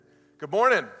Good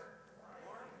morning.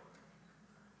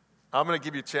 I'm going to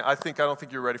give you a chance. I don't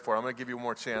think you're ready for it. I'm going to give you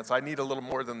more chance. I need a little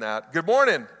more than that. Good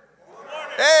morning. Good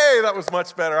morning. Hey, that was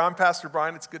much better. I'm Pastor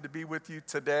Brian. It's good to be with you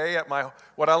today at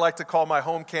what I like to call my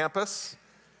home campus,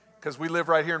 because we live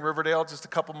right here in Riverdale, just a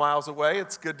couple miles away.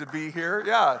 It's good to be here.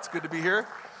 Yeah, it's good to be here.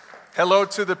 Hello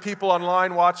to the people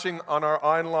online watching on our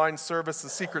online service. The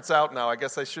secret's out now. I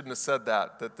guess I shouldn't have said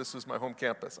that this was my home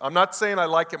campus. I'm not saying I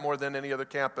like it more than any other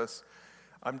campus.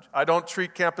 I don't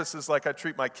treat campuses like I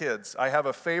treat my kids. I have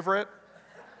a favorite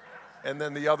and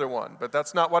then the other one. But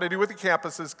that's not what I do with the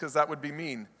campuses, because that would be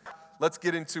mean. Let's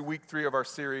get into week 3 of our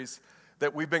series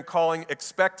that we've been calling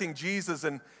Expecting Jesus.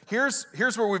 And here's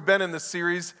where we've been in this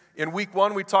series. In week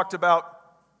 1, we talked about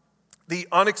the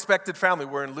unexpected family.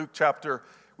 We were in Luke chapter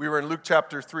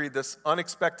 3, this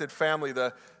unexpected family,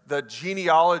 the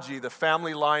genealogy, the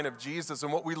family line of Jesus.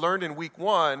 And what we learned in week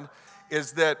 1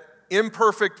 is that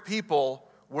imperfect people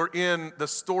were in the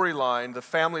storyline, the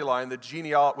family line, the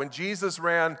genealogy. When Jesus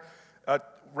ran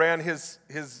his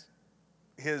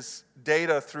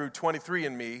data through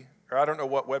 23andMe, or I don't know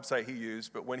what website he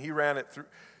used, but when he ran it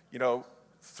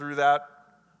through that,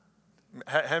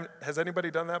 has anybody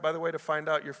done that, by the way, to find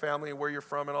out your family and where you're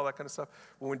from and all that kind of stuff?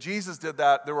 Well, when Jesus did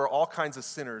that, there were all kinds of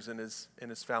sinners in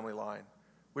his family line,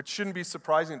 which shouldn't be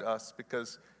surprising to us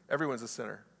because everyone's a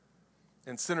sinner.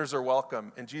 And sinners are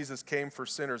welcome, and Jesus came for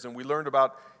sinners. And we learned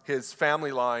about his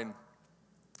family line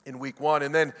in week 1.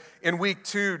 And then in week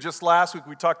 2, just last week,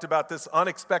 we talked about this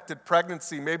unexpected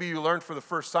pregnancy. Maybe you learned for the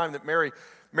first time that Mary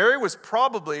was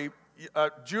probably,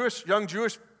 young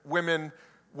Jewish women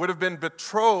would have been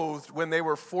betrothed when they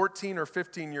were 14 or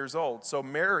 15 years old. So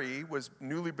Mary was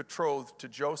newly betrothed to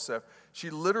Joseph.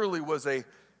 She literally was a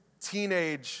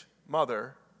teenage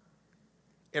mother.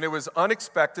 And it was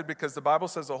unexpected because the Bible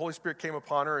says the Holy Spirit came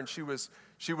upon her, and she was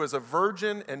a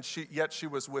virgin, and yet she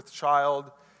was with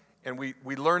child. And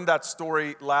we learned that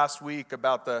story last week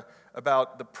about the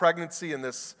pregnancy and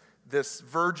this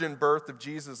virgin birth of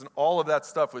Jesus, and all of that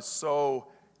stuff was so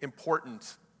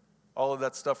important. All of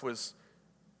that stuff was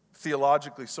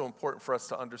theologically so important for us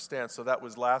to understand. So that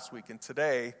was last week. And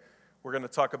today we're going to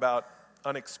talk about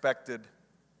unexpected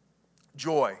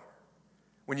joy.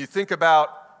 When you think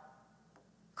about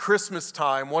Christmas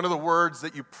time, one of the words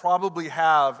that you probably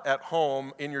have at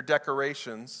home in your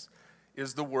decorations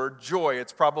is the word joy.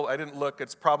 It's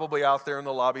probably out there in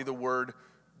the lobby, the word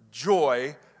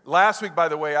joy. Last week, by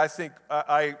the way, I think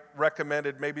I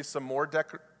recommended maybe some more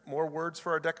words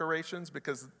for our decorations,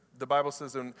 because the Bible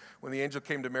says when the angel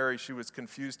came to Mary, she was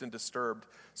confused and disturbed.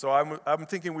 So I'm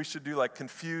thinking we should do like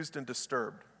confused and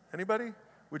disturbed. Anybody?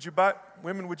 Would you buy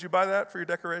that for your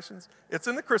decorations? It's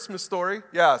in the Christmas story.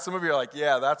 Yeah, some of you are like,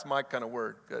 yeah, that's my kind of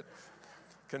word. Good.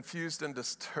 Confused and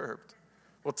disturbed.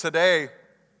 Well, today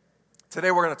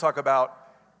we're going to talk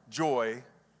about joy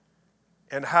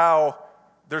and how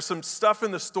there's some stuff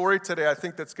in the story today I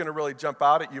think that's going to really jump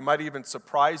out at you, might even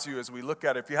surprise you as we look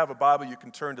at it. If you have a Bible, you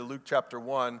can turn to Luke chapter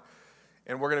 1.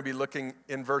 And we're going to be looking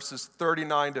in verses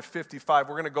 39 to 55.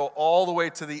 We're going to go all the way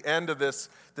to the end of this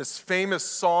famous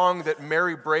song that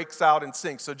Mary breaks out and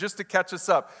sings. So just to catch us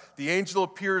up, the angel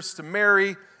appears to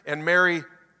Mary, and Mary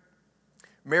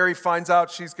finds out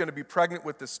she's going to be pregnant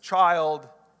with this child.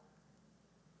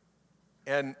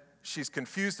 And she's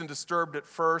confused and disturbed at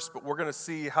first, but we're going to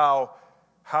see how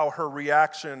her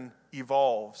reaction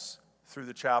evolves through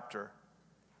the chapter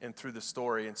and through the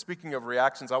story. And speaking of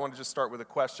reactions, I want to just start with a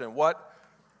question. What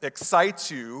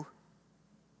excites you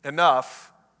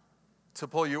enough to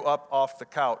pull you up off the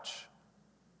couch?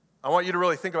 I want you to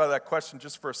really think about that question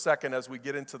just for a second as we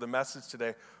get into the message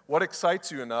today. What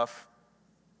excites you enough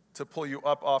to pull you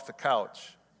up off the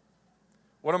couch?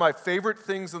 One of my favorite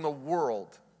things in the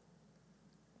world,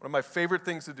 one of my favorite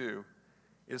things to do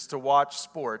is to watch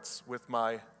sports with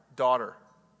my daughter.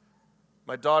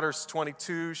 My daughter's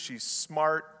 22, she's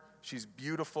smart, she's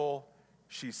beautiful,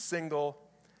 she's single.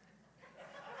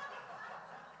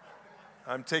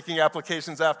 I'm taking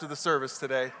applications after the service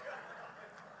today.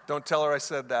 Don't tell her I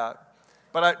said that.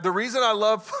 But the reason I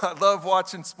love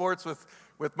watching sports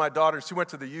with my daughter, she went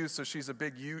to the Utes, so she's a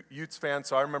big Utes fan.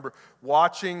 So I remember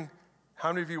watching,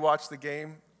 how many of you watched the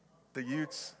game? The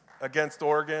Utes against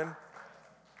Oregon?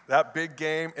 That big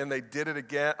game, and they did it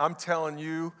again. I'm telling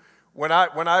you, when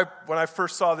I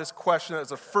first saw this question, it was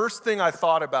the first thing I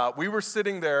thought about. We were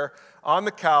sitting there on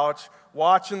the couch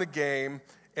watching the game,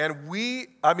 and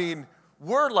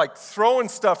we're like throwing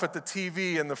stuff at the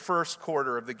TV in the first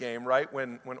quarter of the game, right?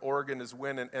 When Oregon is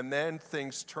winning, and then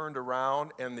things turned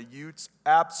around, and the Utes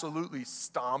absolutely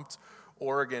stomped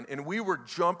Oregon, and we were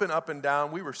jumping up and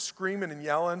down. We were screaming and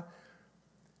yelling.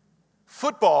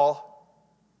 Football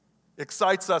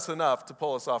excites us enough to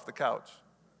pull us off the couch.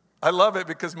 I love it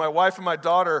because my wife and my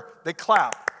daughter, they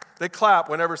clap. They clap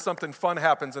whenever something fun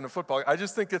happens in a football. I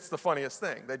just think it's the funniest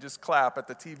thing. They just clap at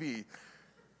the TV.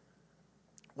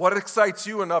 What excites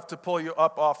you enough to pull you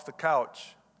up off the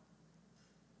couch?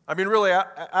 I mean, really,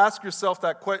 ask yourself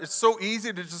that question. It's so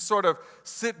easy to just sort of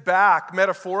sit back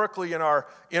metaphorically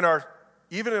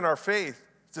even in our faith,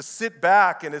 to sit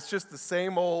back and it's just the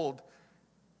same old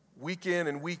week in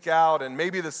and week out, and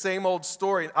maybe the same old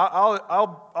story.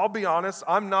 I'll be honest,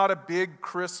 I'm not a big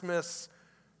Christmas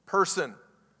person.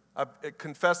 I've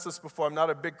confessed this before. I'm not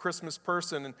a big Christmas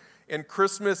person, and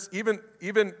Christmas,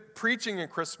 even preaching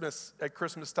at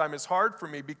Christmas time is hard for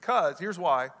me because here's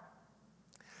why.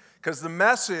 Because the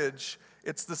message,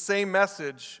 it's the same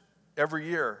message every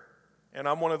year, and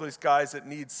I'm one of those guys that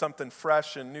needs something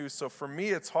fresh and new. So for me,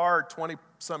 it's hard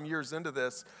 20-some years into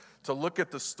this to look at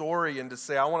the story and to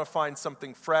say, I want to find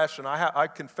something fresh. And I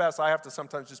confess, I have to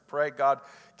sometimes just pray, God,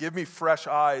 give me fresh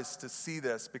eyes to see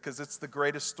this because it's the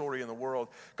greatest story in the world.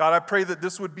 God, I pray that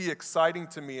this would be exciting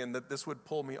to me and that this would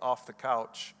pull me off the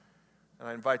couch. And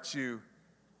I invite you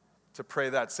to pray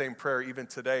that same prayer even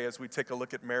today as we take a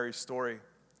look at Mary's story.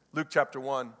 Luke chapter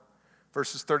 1,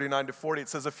 verses 39 to 40, it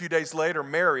says, a few days later,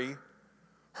 Mary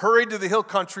hurried to the hill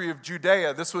country of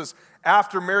Judea. This was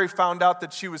after Mary found out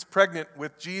that she was pregnant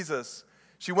with Jesus.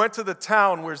 She went to the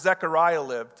town where Zechariah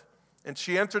lived, and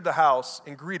she entered the house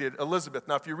and greeted Elizabeth.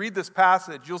 Now, if you read this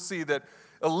passage, you'll see that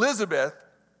Elizabeth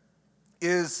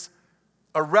is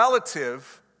a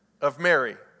relative of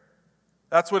Mary.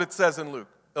 That's what it says in Luke.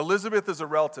 Elizabeth is a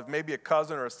relative, maybe a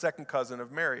cousin or a second cousin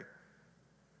of Mary.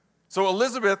 So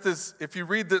Elizabeth is, if you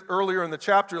read that earlier in the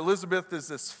chapter, Elizabeth is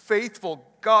this faithful,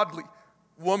 godly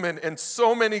woman, and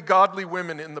so many godly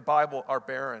women in the Bible are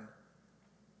barren.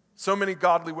 So many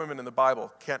godly women in the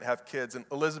Bible can't have kids, and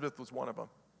Elizabeth was one of them.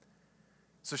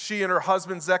 So she and her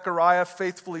husband Zechariah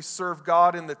faithfully served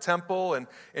God in the temple, and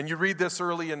you read this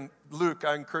early in Luke.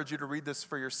 I encourage you to read this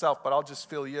for yourself, but I'll just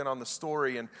fill you in on the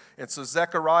story. And so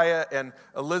Zechariah and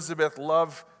Elizabeth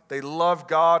love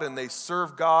God and they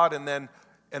serve God, and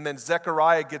then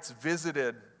Zechariah gets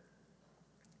visited.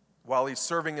 While he's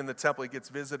serving in the temple, he gets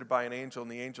visited by an angel, and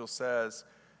the angel says,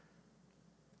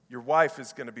 your wife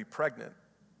is going to be pregnant.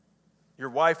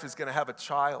 Your wife is going to have a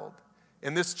child.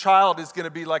 And this child is going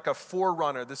to be like a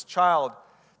forerunner. This child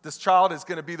is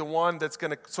going to be the one that's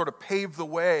going to sort of pave the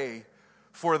way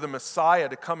for the Messiah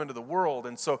to come into the world.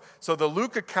 And so the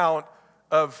Luke account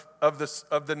of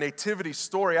the nativity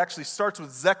story actually starts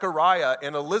with Zechariah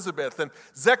and Elizabeth. And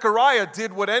Zechariah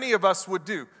did what any of us would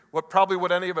do, probably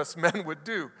what any of us men would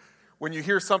do. When you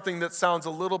hear something that sounds a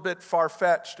little bit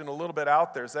far-fetched and a little bit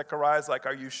out there, Zechariah's like,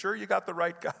 are you sure you got the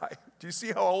right guy? Do you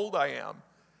see how old I am?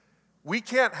 We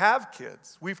can't have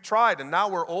kids. We've tried, and now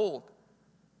we're old.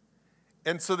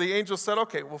 And so the angel said,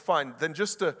 okay, well, fine. Then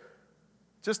just to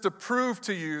prove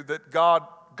to you that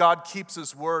God keeps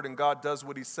his word and God does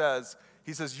what he says,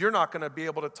 he says, you're not going to be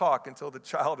able to talk until the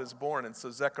child is born. And so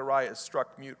Zechariah is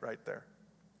struck mute right there.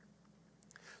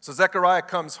 So Zechariah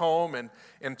comes home and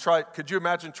could you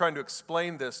imagine trying to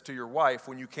explain this to your wife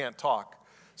when you can't talk?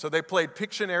 So they played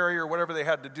Pictionary or whatever they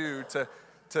had to do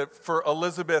for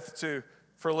Elizabeth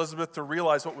to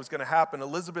realize what was going to happen.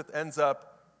 Elizabeth ends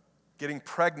up getting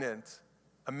pregnant,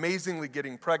 amazingly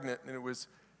getting pregnant, and it was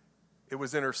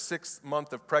in her 6th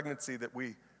month of pregnancy that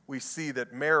we see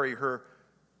that Mary,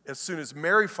 as soon as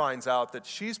Mary finds out that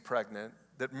she's pregnant,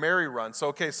 that Mary runs.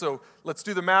 So let's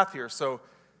do the math here. So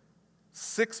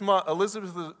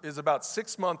Elizabeth is about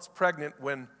 6 months pregnant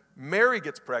when Mary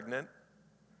gets pregnant.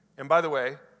 And by the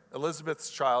way, Elizabeth's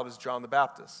child is John the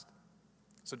Baptist.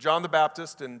 So John the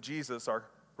Baptist and Jesus are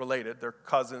related. They're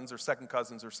cousins or second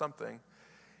cousins or something.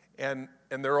 And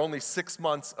they're only 6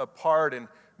 months apart. And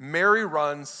Mary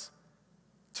runs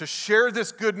to share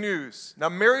this good news. Now,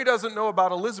 Mary doesn't know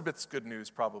about Elizabeth's good news,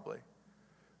 probably.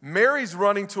 Mary's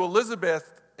running to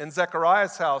Elizabeth and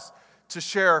Zechariah's house to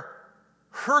share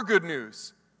her good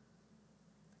news.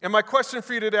 And my question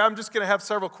for you today, I'm just going to have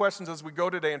several questions as we go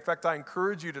today. In fact, I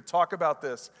encourage you to talk about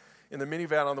this in the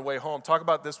minivan on the way home. Talk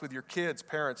about this with your kids,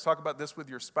 parents. Talk about this with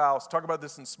your spouse. Talk about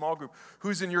this in small group.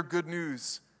 Who's in your good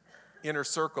news inner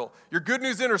circle? Your good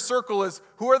news inner circle is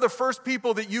who are the first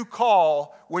people that you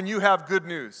call when you have good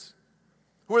news?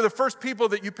 Who are the first people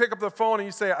that you pick up the phone and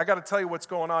you say, I got to tell you what's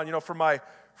going on. You know, for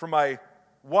my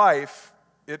wife,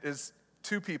 it is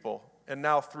 2 people and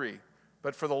now 3.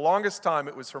 But for the longest time,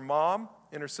 it was her mom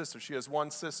and her sister. She has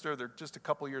one sister. They're just a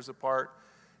couple years apart.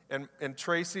 And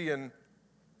Tracy and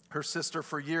her sister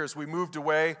for years. We moved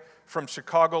away from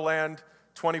Chicagoland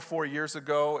 24 years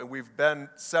ago, and we've been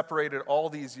separated all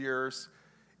these years.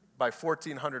 by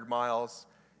 1,400 miles.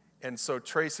 And so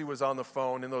Tracy was on the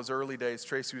phone in those early days.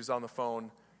 Tracy was on the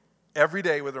phone every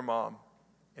day with her mom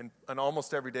and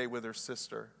almost every day with her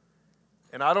sister.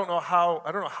 And I don't know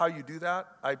how you do that.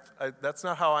 That's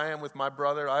not how I am with my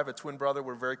brother. I have a twin brother.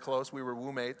 We're very close. We were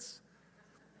woo-mates.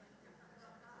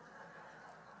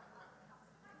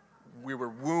 We were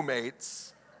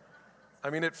woo-mates.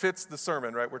 I mean, it fits the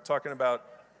sermon, right? We're talking about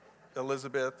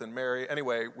Elizabeth and Mary.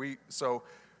 Anyway,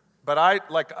 but I,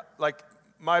 like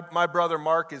my brother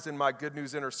Mark is in my Good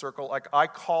News Inner Circle. Like, I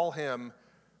call him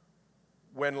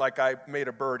when, like, I made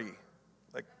a birdie,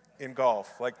 like, in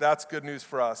golf. Like, that's good news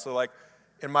for us. So, like,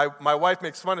 and my wife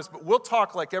makes fun of us, but we'll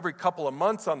talk, like, every couple of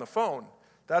months on the phone.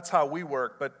 That's how we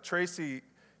work. But Tracy,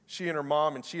 she and her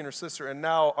mom and she and her sister, and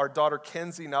now our daughter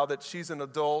Kenzie, now that she's an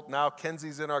adult, now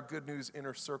Kenzie's in our Good News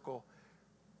Inner Circle.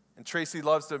 And Tracy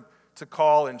loves to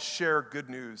call and share good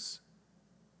news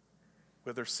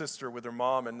with her sister, with her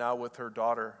mom, and now with her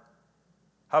daughter.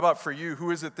 How about for you?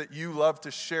 Who is it that you love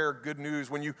to share good news?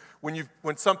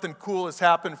 When something cool has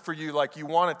happened for you, like you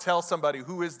want to tell somebody,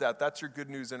 who is that? That's your Good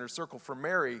News Inner Circle. For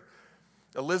Mary,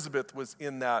 Elizabeth was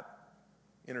in that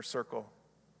inner circle.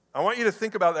 I want you to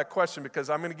think about that question because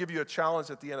I'm going to give you a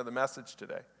challenge at the end of the message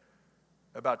today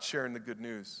about sharing the good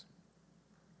news.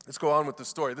 Let's go on with the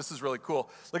story. This is really cool.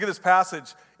 Look at this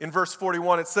passage in verse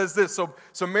 41. It says this.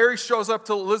 So Mary shows up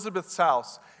to Elizabeth's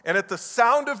house, and at the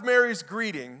sound of Mary's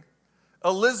greeting,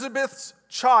 Elizabeth's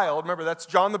child, remember that's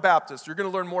John the Baptist. You're going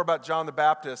to learn more about John the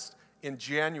Baptist in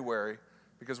January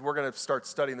because we're going to start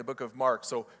studying the book of Mark.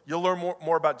 So you'll learn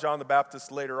more about John the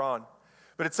Baptist later on.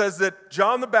 But it says that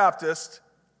John the Baptist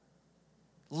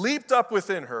leaped up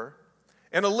within her,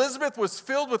 and Elizabeth was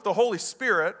filled with the Holy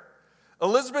Spirit.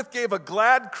 Elizabeth gave a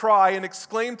glad cry and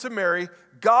exclaimed to Mary,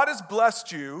 "God has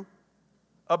blessed you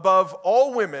above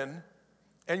all women,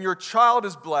 and your child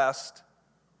is blessed.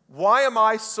 Why am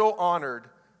I so honored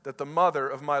that the mother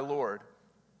of my Lord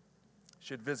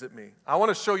should visit me?" I want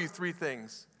to show you three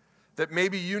things that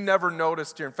maybe you never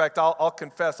noticed here. In fact, I'll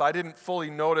confess, I didn't fully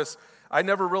notice. I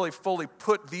never really fully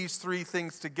put these three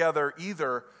things together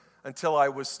either until I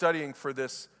was studying for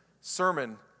this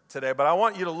sermon today. But I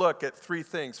want you to look at three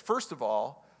things. First of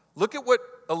all, look at what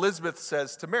Elizabeth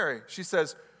says to Mary. She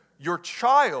says, "Your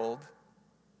child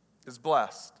is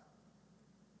blessed."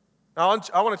 Now,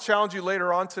 I want to challenge you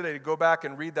later on today to go back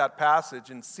and read that passage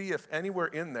and see if anywhere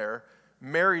in there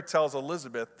Mary tells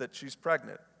Elizabeth that she's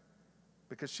pregnant,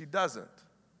 because she doesn't.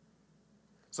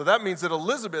 So that means that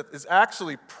Elizabeth is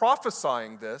actually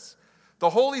prophesying this. The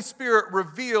Holy Spirit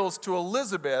reveals to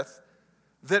Elizabeth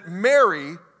that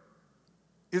Mary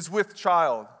is with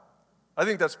child. I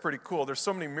think that's pretty cool. There's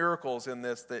so many miracles in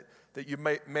this that you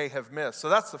may have missed. So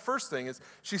that's the first thing is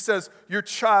she says, "Your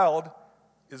child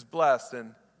is blessed,"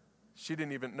 and she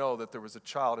didn't even know that there was a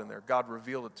child in there. God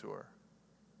revealed it to her.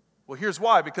 Well, here's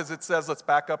why. Because it says, let's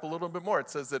back up a little bit more. It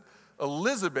says that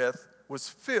Elizabeth was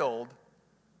filled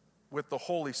with the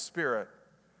Holy Spirit.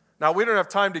 Now, we don't have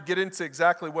time to get into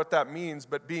exactly what that means,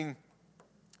 but being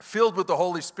filled with the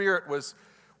Holy Spirit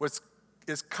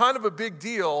is kind of a big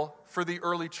deal for the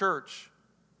early church.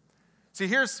 See,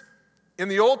 here's, in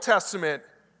the Old Testament,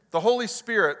 the Holy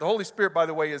Spirit, by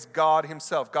the way, is God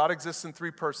himself. God exists in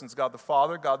three persons: God the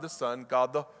Father, God the Son,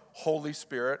 God the Holy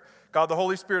Spirit. God the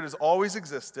Holy Spirit has always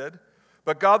existed,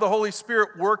 but God the Holy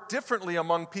Spirit worked differently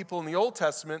among people in the Old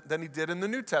Testament than he did in the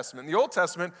New Testament. In the Old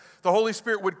Testament, the Holy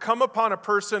Spirit would come upon a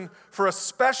person for a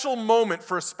special moment,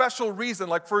 for a special reason.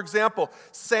 Like, for example,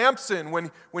 Samson,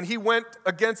 when he went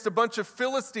against a bunch of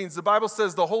Philistines, the Bible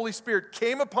says the Holy Spirit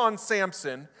came upon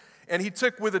Samson, and he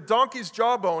took, with a donkey's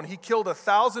jawbone, he killed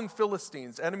 1,000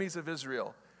 Philistines, enemies of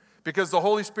Israel, because the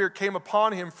Holy Spirit came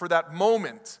upon him for that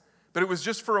moment. But it was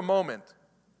just for a moment.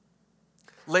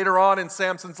 Later on in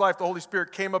Samson's life, the Holy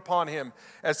Spirit came upon him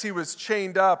as he was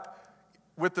chained up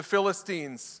with the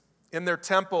Philistines in their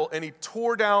temple, and he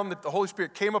tore down, the Holy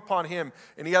Spirit came upon him,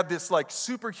 and he had this like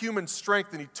superhuman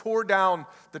strength, and he tore down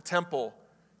the temple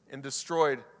and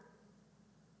destroyed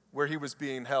where he was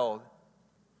being held.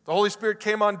 The Holy Spirit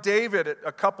came on David at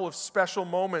a couple of special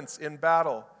moments in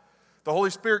battle. The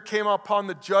Holy Spirit came upon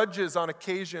the judges on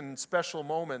occasion in special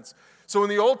moments. So in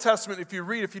the Old Testament, if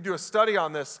you do a study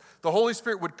on this, the Holy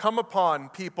Spirit would come upon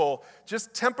people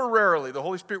just temporarily. The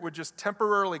Holy Spirit would just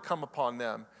temporarily come upon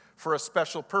them for a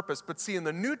special purpose. But see, in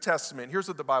the New Testament, here's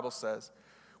what the Bible says.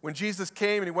 When Jesus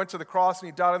came and he went to the cross and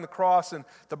he died on the cross, and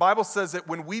the Bible says that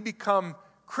when we become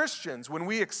Christians, when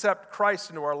we accept Christ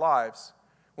into our lives,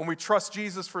 when we trust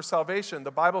Jesus for salvation,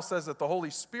 the Bible says that the Holy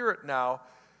Spirit now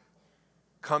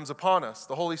comes upon us.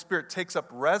 The Holy Spirit takes up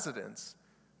residence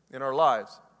in our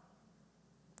lives.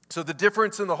 So the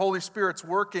difference in the Holy Spirit's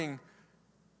working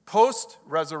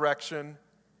post-resurrection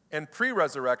and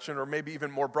pre-resurrection, or maybe even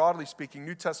more broadly speaking,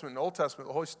 New Testament and Old Testament,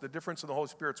 the difference in the Holy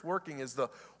Spirit's working is the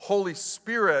Holy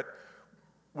Spirit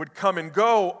would come and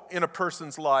go in a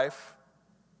person's life,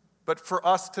 but for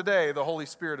us today, the Holy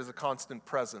Spirit is a constant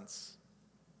presence.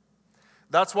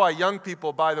 That's why young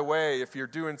people, by the way, if you're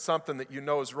doing something that you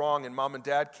know is wrong and mom and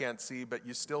dad can't see, but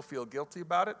you still feel guilty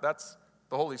about it, that's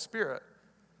the Holy Spirit.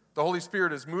 The Holy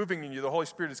Spirit is moving in you. The Holy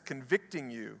Spirit is convicting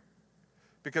you.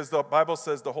 Because the Bible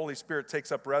says the Holy Spirit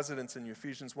takes up residence in you,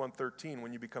 Ephesians 1:13,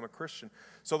 when you become a Christian.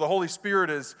 So the Holy Spirit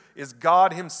is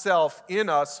God himself in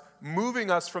us, moving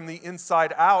us from the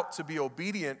inside out to be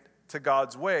obedient to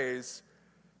God's ways.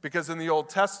 Because in the Old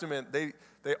Testament,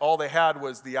 all they had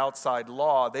was the outside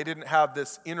law. They didn't have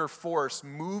this inner force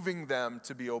moving them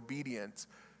to be obedient.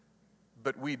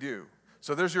 But we do.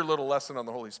 So there's your little lesson on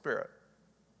the Holy Spirit.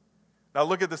 Now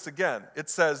look at this again. It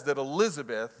says that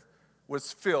Elizabeth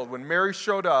was filled. When Mary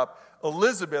showed up,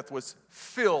 Elizabeth was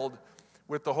filled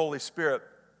with the Holy Spirit.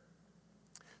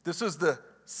 This is the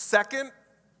second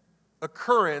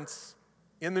occurrence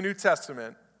in the New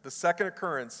Testament,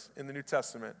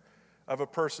 of a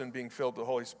person being filled with the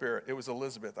Holy Spirit. It was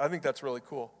Elizabeth. I think that's really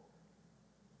cool.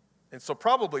 And so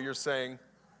probably you're saying,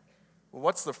 well,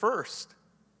 what's the first?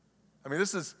 I mean,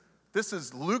 this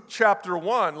is Luke chapter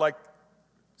 1.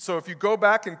 So if you go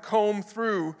back and comb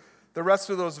through the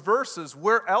rest of those verses,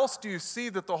 where else do you see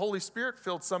that the Holy Spirit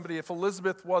filled somebody if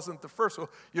Elizabeth wasn't the first? Well,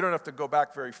 you don't have to go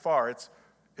back very far.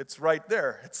 It's right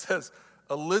there. It says,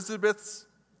 Elizabeth's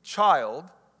child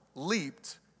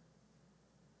leaped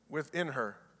within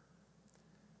her.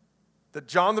 That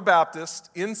John the Baptist,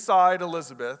 inside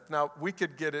Elizabeth, now we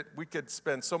could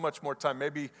spend so much more time,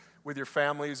 maybe with your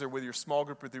families or with your small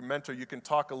group, with your mentor, you can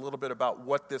talk a little bit about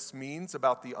what this means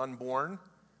about the unborn.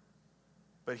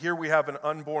 But here we have an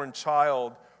unborn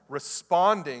child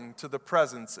responding to the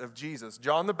presence of Jesus.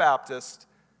 John the Baptist,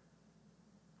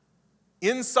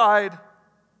 inside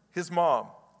his mom,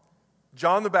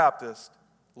 John the Baptist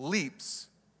leaps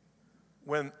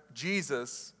when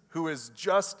Jesus, who is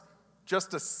just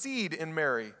a seed in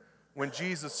Mary, when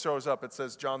Jesus shows up, it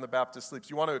says John the Baptist leaps.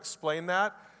 You want to explain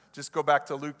that? Just go back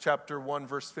to Luke chapter 1,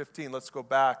 verse 15. Let's go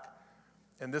back.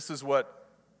 And this is what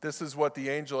the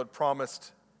angel had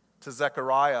promised to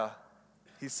Zechariah.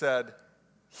 He said,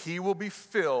 he will be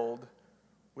filled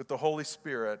with the Holy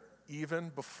Spirit even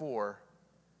before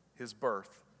his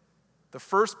birth. The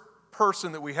first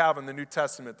person that we have in the New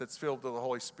Testament that's filled with the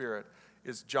Holy Spirit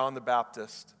is John the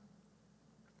Baptist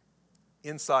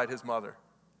inside his mother.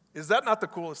 Is that not the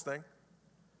coolest thing?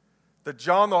 That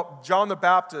John the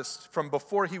Baptist, from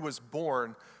before he was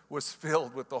born, was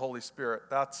filled with the Holy Spirit.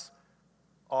 That's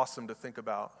awesome to think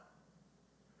about.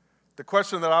 The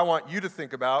question that I want you to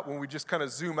think about when we just kind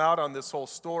of zoom out on this whole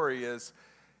story is,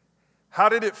 how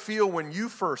did it feel when you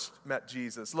first met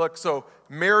Jesus? Look, so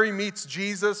Mary meets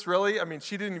Jesus, really? I mean,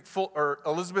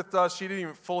 Elizabeth does. She didn't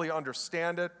even fully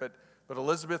understand it, but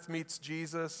Elizabeth meets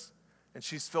Jesus, and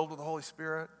she's filled with the Holy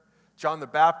Spirit. John the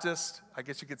Baptist, I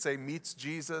guess you could say, meets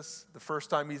Jesus the first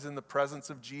time he's in the presence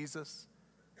of Jesus.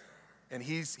 And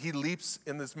he leaps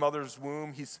in his mother's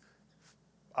womb.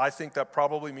 I think that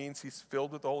probably means he's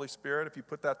filled with the Holy Spirit, if you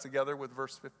put that together with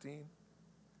verse 15.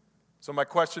 So my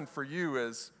question for you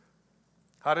is,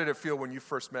 how did it feel when you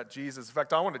first met Jesus? In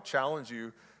fact, I want to challenge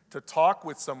you to talk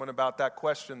with someone about that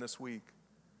question this week.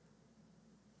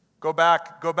 Go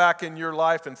back in your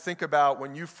life and think about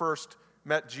when you first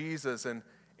met Jesus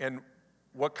and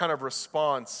what kind of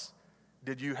response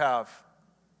did you have?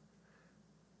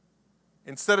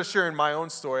 Instead of sharing my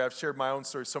own story, I've shared my own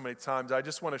story so many times, I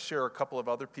just want to share a couple of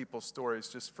other people's stories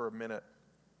just for a minute.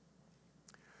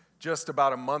 Just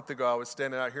about a month ago, I was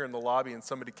standing out here in the lobby and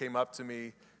somebody came up to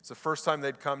me. It's the first time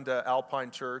they'd come to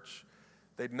Alpine Church.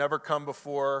 They'd never come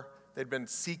before. They'd been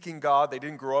seeking God. They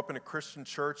didn't grow up in a Christian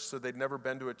church, so they'd never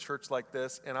been to a church like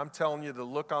this. And I'm telling you, the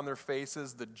look on their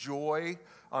faces, the joy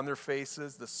on their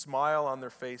faces, the smile on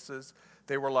their faces,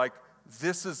 they were like,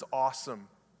 this is awesome.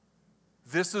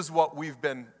 This is what we've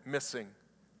been missing.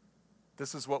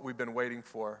 This is what we've been waiting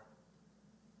for.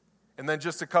 And then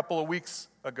just a couple of weeks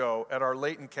ago at our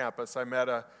Layton campus, I met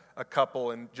a couple,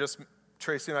 and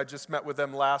Tracy and I just met with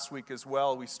them last week as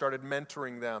well. We started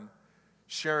mentoring them,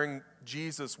 sharing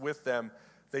Jesus with them.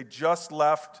 They just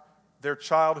left their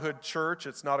childhood church.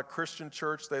 It's not a Christian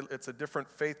church. It's a different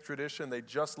faith tradition. They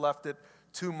just left it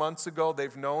 2 months ago.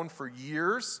 They've known for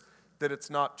years that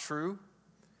it's not true,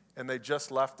 and they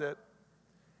just left it.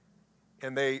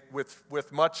 And they,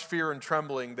 with much fear and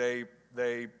trembling,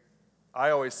 they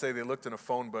I always say they looked in a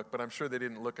phone book, but I'm sure they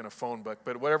didn't look in a phone book.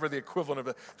 But whatever the equivalent of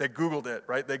it, they Googled it,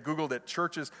 right? They Googled it.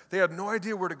 Churches, they had no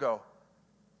idea where to go.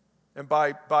 And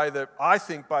by the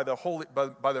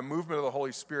movement of the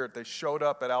Holy Spirit, they showed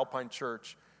up at Alpine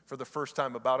Church for the first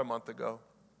time about a month ago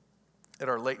at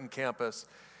our Layton campus.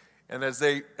 And as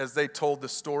they told the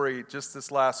story just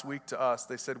this last week to us,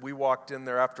 they said, we walked in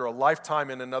there after a lifetime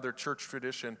in another church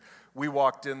tradition. We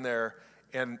walked in there,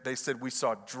 and they said we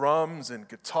saw drums and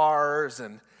guitars,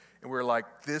 and we were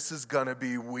like, this is going to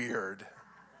be weird,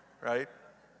 right?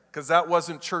 Because that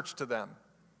wasn't church to them.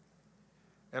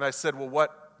 And I said, well,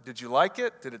 what, did you like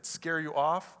it? Did it scare you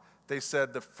off? They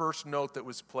said the first note that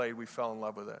was played, we fell in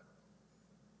love with it.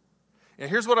 And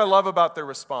here's what I love about their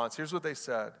response. Here's what they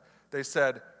said. They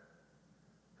said,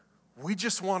 we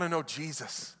just want to know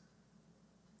Jesus.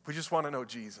 We just want to know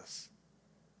Jesus.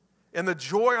 And the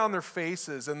joy on their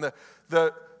faces and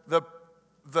the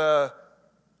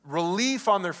relief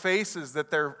on their faces that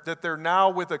they're now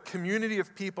with a community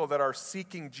of people that are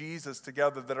seeking Jesus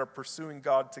together, that are pursuing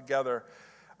God together.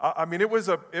 I mean, it was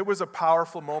a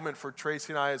powerful moment for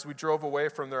Tracy and I as we drove away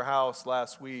from their house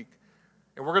last week.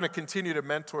 And we're going to continue to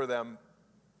mentor them.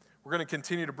 We're going to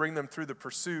continue to bring them through The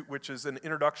Pursuit, which is an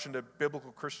introduction to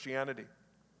biblical Christianity.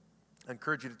 I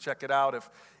encourage you to check it out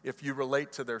if you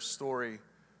relate to their story.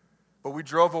 But we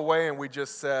drove away and we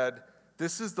just said,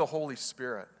 this is the Holy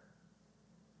Spirit.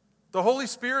 The Holy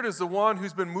Spirit is the one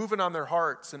who's been moving on their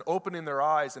hearts and opening their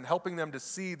eyes and helping them to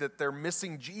see that they're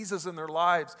missing Jesus in their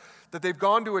lives, that they've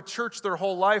gone to a church their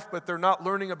whole life, but they're not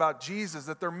learning about Jesus,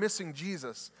 that they're missing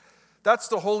Jesus. That's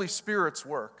the Holy Spirit's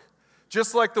work.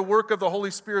 Just like the work of the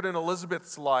Holy Spirit in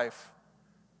Elizabeth's life,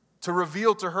 to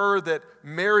reveal to her that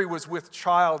Mary was with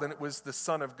child and it was the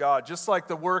Son of God. Just like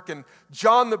the work in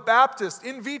John the Baptist,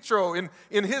 in vitro, in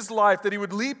his life, that he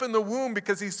would leap in the womb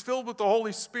because he's filled with the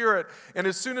Holy Spirit. And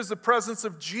as soon as the presence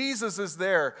of Jesus is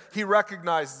there, he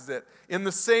recognizes it. In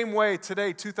the same way,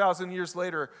 today, 2,000 years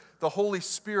later, the Holy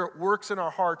Spirit works in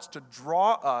our hearts to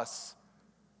draw us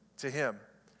to him.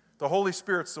 The Holy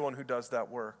Spirit's the one who does that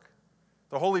work.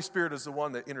 The Holy Spirit is the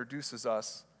one that introduces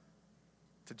us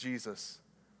to Jesus.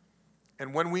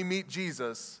 And when we meet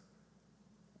Jesus,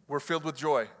 we're filled with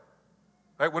joy.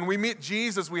 Right? When we meet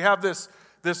Jesus, we have this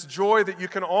joy that you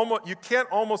can't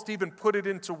almost even put it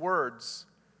into words.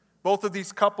 Both of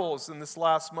these couples in this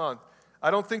last month,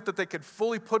 I don't think that they could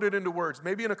fully put it into words.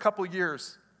 Maybe in a couple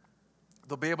years,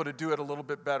 they'll be able to do it a little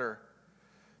bit better.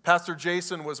 Pastor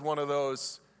Jason was one of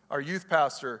those, our youth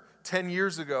pastor, 10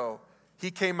 years ago. He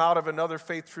came out of another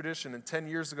faith tradition, and 10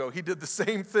 years ago, he did the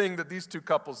same thing that these two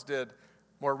couples did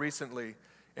more recently.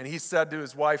 And he said to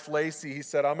his wife, Lacey, he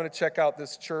said, I'm going to check out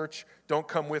this church. Don't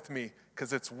come with me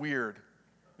because it's weird,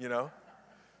 you know?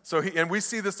 So and we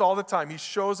see this all the time. He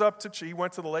shows up he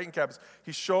went to the Layton campus.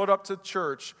 He showed up to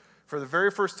church for the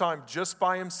very first time just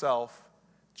by himself,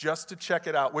 just to check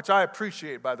it out, which I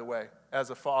appreciate, by the way, as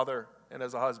a father and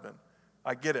as a husband.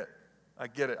 I get it. I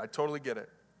totally get it.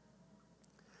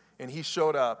 And he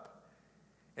showed up,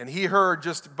 and he heard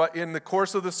but in the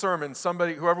course of the sermon,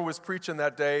 whoever was preaching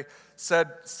that day, said,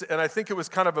 and I think it was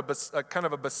kind of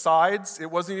a besides. It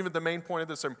wasn't even the main point of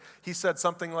the sermon. He said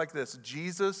something like this: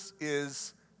 Jesus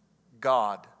is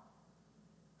God.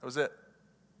 That was it.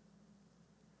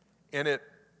 And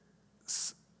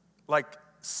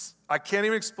I can't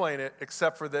even explain it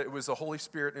except for that it was the Holy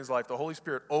Spirit in his life. The Holy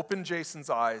Spirit opened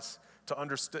Jason's eyes to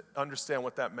understand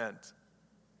what that meant.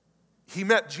 He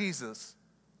met Jesus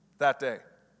that day.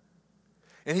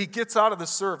 And he gets out of the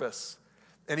service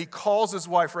and he calls his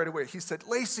wife right away. He said,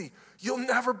 Lacey, you'll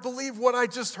never believe what I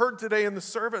just heard today in the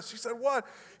service. She said, what?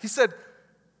 He said,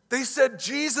 they said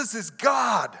Jesus is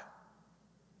God.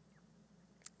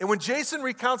 And when Jason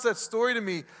recounts that story to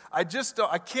me, I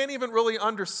can't even really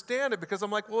understand it because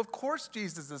I'm like, well, of course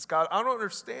Jesus is God. I don't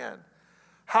understand.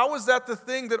 How is that the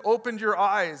thing that opened your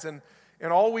eyes? And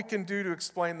all we can do to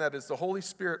explain that is the Holy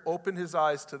Spirit opened his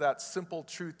eyes to that simple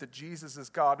truth that Jesus is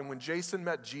God. And when Jason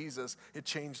met Jesus, it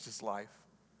changed his life.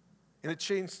 And it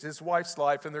changed his wife's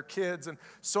life and their kids and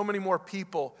so many more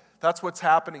people. That's what's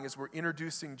happening is we're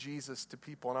introducing Jesus to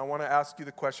people. And I want to ask you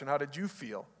the question, how did you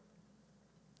feel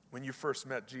when you first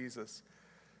met Jesus?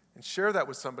 And share that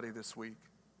with somebody this week.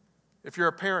 If you're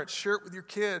a parent, share it with your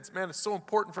kids. Man, it's so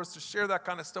important for us to share that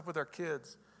kind of stuff with our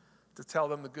kids. To tell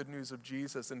them the good news of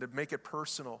Jesus and to make it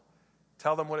personal.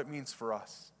 Tell them what it means for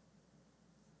us.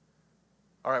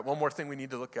 All right, one more thing we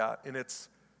need to look at, and it's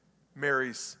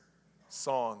Mary's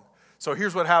song. So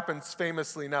here's what happens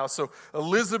famously now. So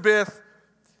Elizabeth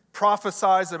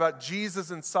prophesies about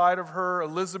Jesus inside of her.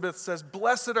 Elizabeth says,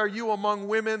 blessed are you among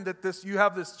women that you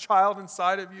have this child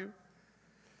inside of you.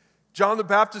 John the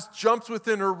Baptist jumps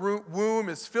within her womb,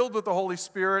 is filled with the Holy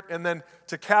Spirit, and then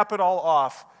to cap it all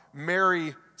off,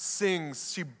 Mary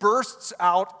sings. She bursts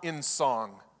out in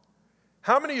song.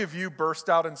 How many of you burst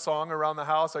out in song around the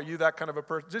house? Are you that kind of a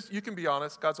person? Just, you can be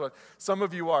honest. God's what. Some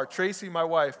of you are. Tracy, my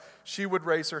wife, she would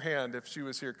raise her hand if she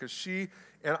was here because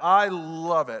and I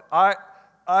love it. I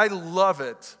love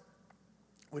it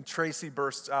when Tracy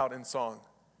bursts out in song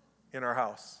in our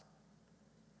house.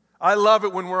 I love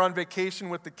it when we're on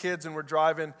vacation with the kids and we're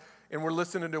driving and we're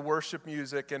listening to worship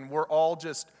music and we're all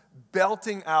just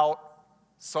belting out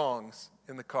songs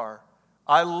in the car.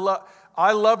 I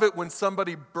love it when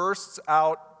somebody bursts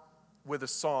out with a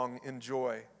song in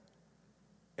joy.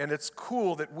 And it's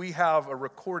cool that we have a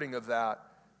recording of that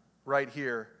right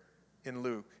here in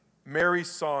Luke. Mary's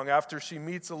song after she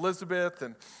meets Elizabeth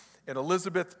and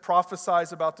Elizabeth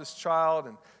prophesies about this child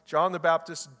and John the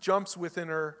Baptist jumps within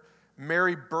her.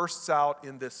 Mary bursts out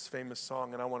in this famous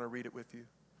song, and I want to read it with you.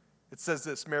 It says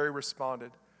this, Mary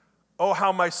responded, "Oh,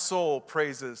 how my soul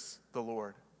praises the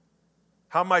Lord.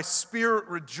 How my spirit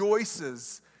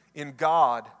rejoices in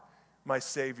God, my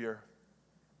Savior.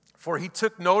 For he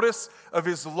took notice of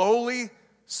his lowly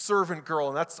servant girl,"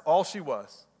 and that's all she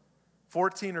was,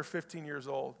 14 or 15 years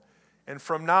old. "And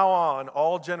from now on,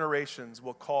 all generations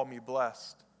will call me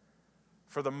blessed.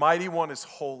 For the mighty one is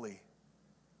holy,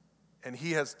 and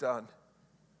he has done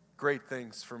great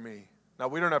things for me." Now,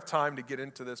 we don't have time to get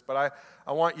into this, but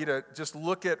I want you to just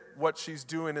look at what she's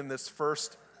doing in this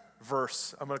first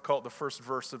verse. I'm going to call it the first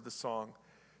verse of the song.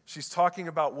 She's talking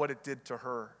about what it did to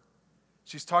her.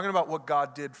 She's talking about what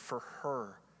God did for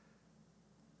her.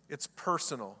 It's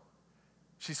personal.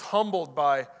 She's humbled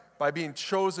by being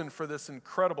chosen for this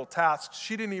incredible task.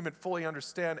 She didn't even fully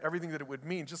understand everything that it would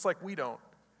mean, just like we don't.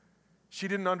 She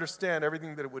didn't understand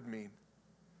everything that it would mean.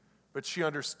 But she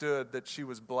understood that she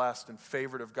was blessed and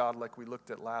favored of God like we looked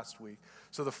at last week.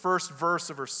 So the first verse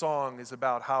of her song is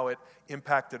about how it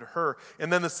impacted her.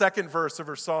 And then the second verse of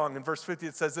her song, in verse 50,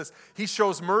 it says this, "He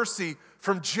shows mercy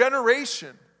from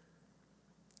generation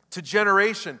to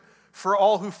generation for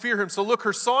all who fear him." So look,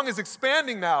 her song is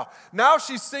expanding now. Now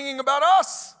she's singing about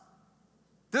us.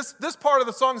 This part of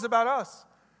the song is about us.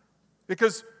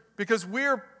 Because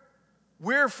we're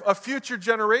a future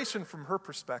generation from her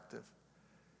perspective.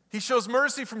 He shows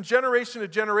mercy from generation to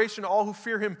generation, all who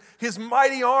fear him. His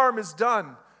mighty arm has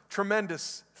done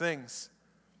tremendous things.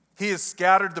 He has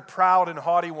scattered the proud and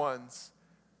haughty ones.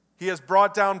 He has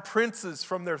brought down princes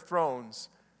from their thrones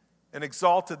and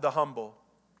exalted the humble.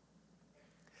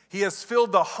 He has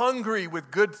filled the hungry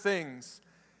with good things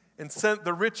and sent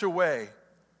the rich away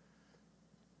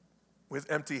with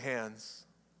empty hands.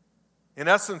 In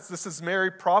essence, this is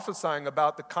Mary prophesying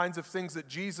about the kinds of things that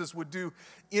Jesus would do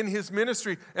in his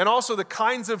ministry and also the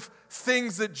kinds of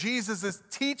things that Jesus'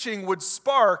 teaching would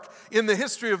spark in the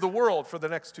history of the world for the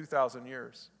next 2,000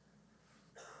 years.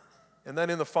 And then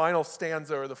in the final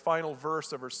stanza or the final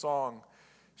verse of her song,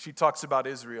 she talks about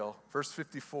Israel. Verse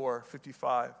 54,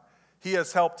 55. "He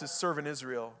has helped his servant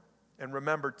Israel and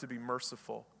remembered to be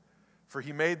merciful. For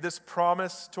he made this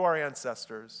promise to our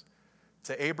ancestors,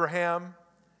 to Abraham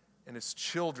and his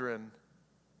children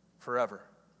forever."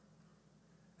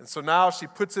 And so now she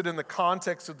puts it in the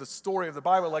context of the story of the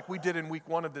Bible like we did in week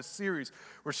 1 of this series,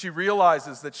 where she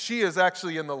realizes that she is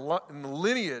actually in the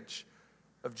lineage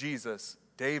of Jesus,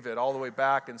 David, all the way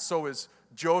back, and so is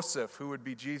Joseph, who would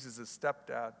be Jesus'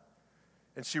 stepdad.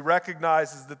 And she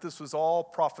recognizes that this was all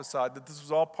prophesied, that this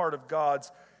was all part of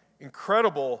God's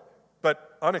incredible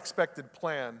but unexpected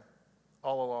plan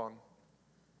all along.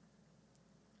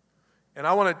 And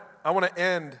I want to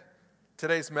end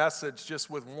today's message just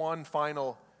with one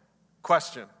final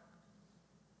question.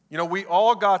 You know, we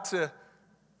all got to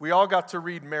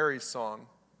read Mary's song,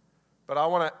 but I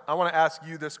want to ask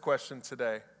you this question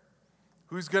today.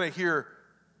 Who's going to hear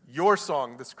your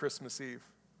song this Christmas Eve?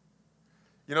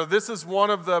 You know, this is one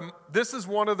of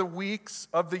the weeks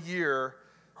of the year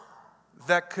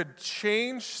that could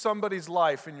change somebody's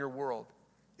life in your world.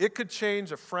 It could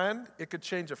change a friend, it could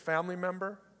change a family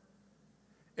member.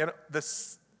 And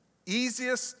it's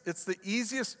the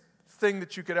easiest thing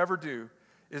that you could ever do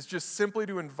is just simply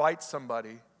to invite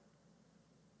somebody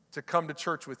to come to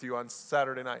church with you on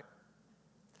Saturday night.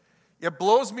 It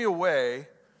blows me away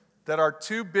that our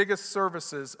two biggest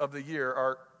services of the year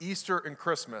are Easter and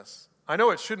Christmas. I know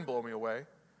it shouldn't blow me away.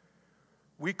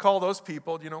 We call those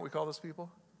people, do you know what we call those people?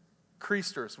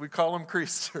 Creasters. We call them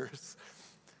Creasters.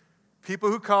 People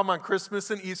who come on Christmas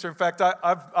and Easter. In fact,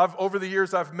 I've over the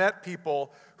years, I've met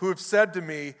people who have said to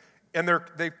me, and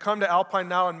they've come to Alpine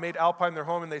now and made Alpine their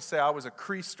home, and they say, "I was a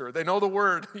Creaster." They know the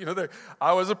word. You know,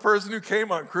 I was a person who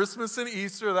came on Christmas and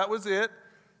Easter. That was it.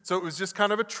 So it was just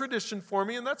kind of a tradition for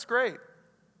me, and that's great.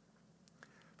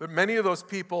 But many of those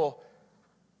people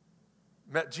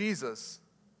met Jesus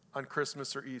on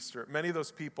Christmas or Easter. Many of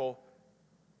those people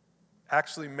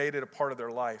actually made it a part of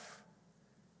their life,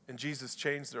 and Jesus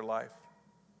changed their life.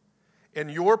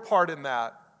 And your part in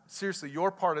that, seriously,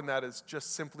 your part in that is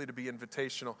just simply to be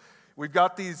invitational. We've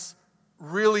got these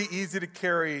really easy to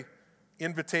carry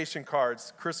invitation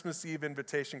cards, Christmas Eve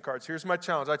invitation cards. Here's my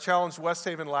challenge. I challenged West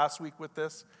Haven last week with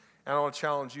this, and I want to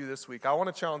challenge you this week. I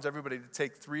want to challenge everybody to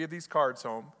take 3 of these cards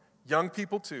home, young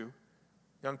people too,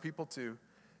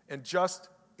 and just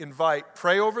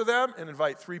pray over them and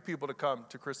invite 3 people to come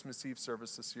to Christmas Eve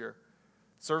service this year.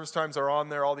 Service times are on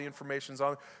there. All the information's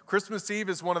on. Christmas Eve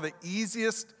is one of the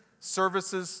easiest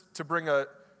services to bring a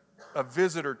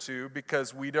visitor to,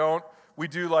 because we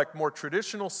do like more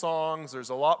traditional songs. There's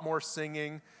a lot more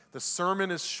singing. The sermon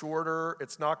is shorter.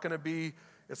 It's not going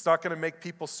to make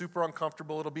people super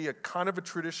uncomfortable. It'll be a kind of a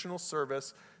traditional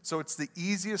service. So it's the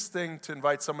easiest thing to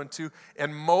invite someone to.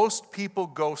 And most people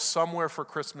go somewhere for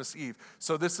Christmas Eve.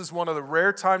 So this is one of the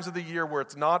rare times of the year where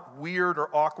it's not weird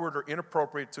or awkward or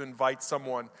inappropriate to invite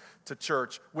someone to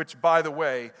church, which, by the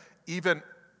way, even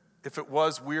if it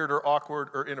was weird or awkward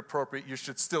or inappropriate, you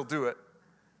should still do it.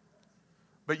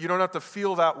 But you don't have to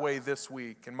feel that way this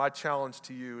week. And my challenge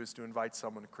to you is to invite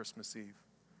someone to Christmas Eve.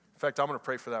 In fact, I'm going to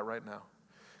pray for that right now.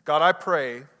 God, I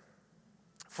pray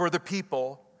for the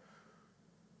people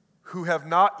who have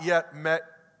not yet met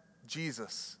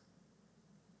Jesus.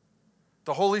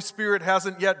 The Holy Spirit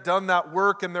hasn't yet done that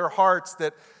work in their hearts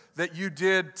that you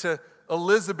did to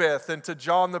Elizabeth and to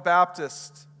John the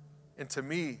Baptist and to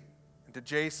me and to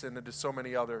Jason and to so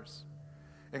many others.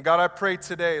 And God, I pray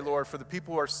today, Lord, for the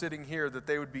people who are sitting here, that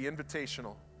they would be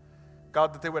invitational.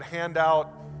 God, that they would hand out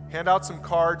some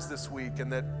cards this week,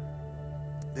 and that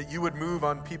you would move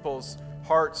on people's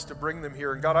hearts to bring them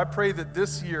here. And God, I pray that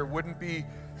this year wouldn't be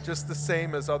just the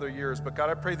same as other years, but God,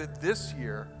 I pray that this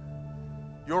year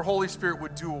your Holy Spirit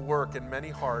would do a work in many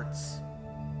hearts,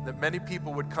 that many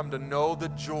people would come to know the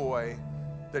joy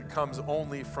that comes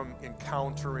only from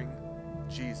encountering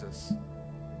Jesus.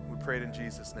 We pray it in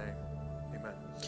Jesus' name.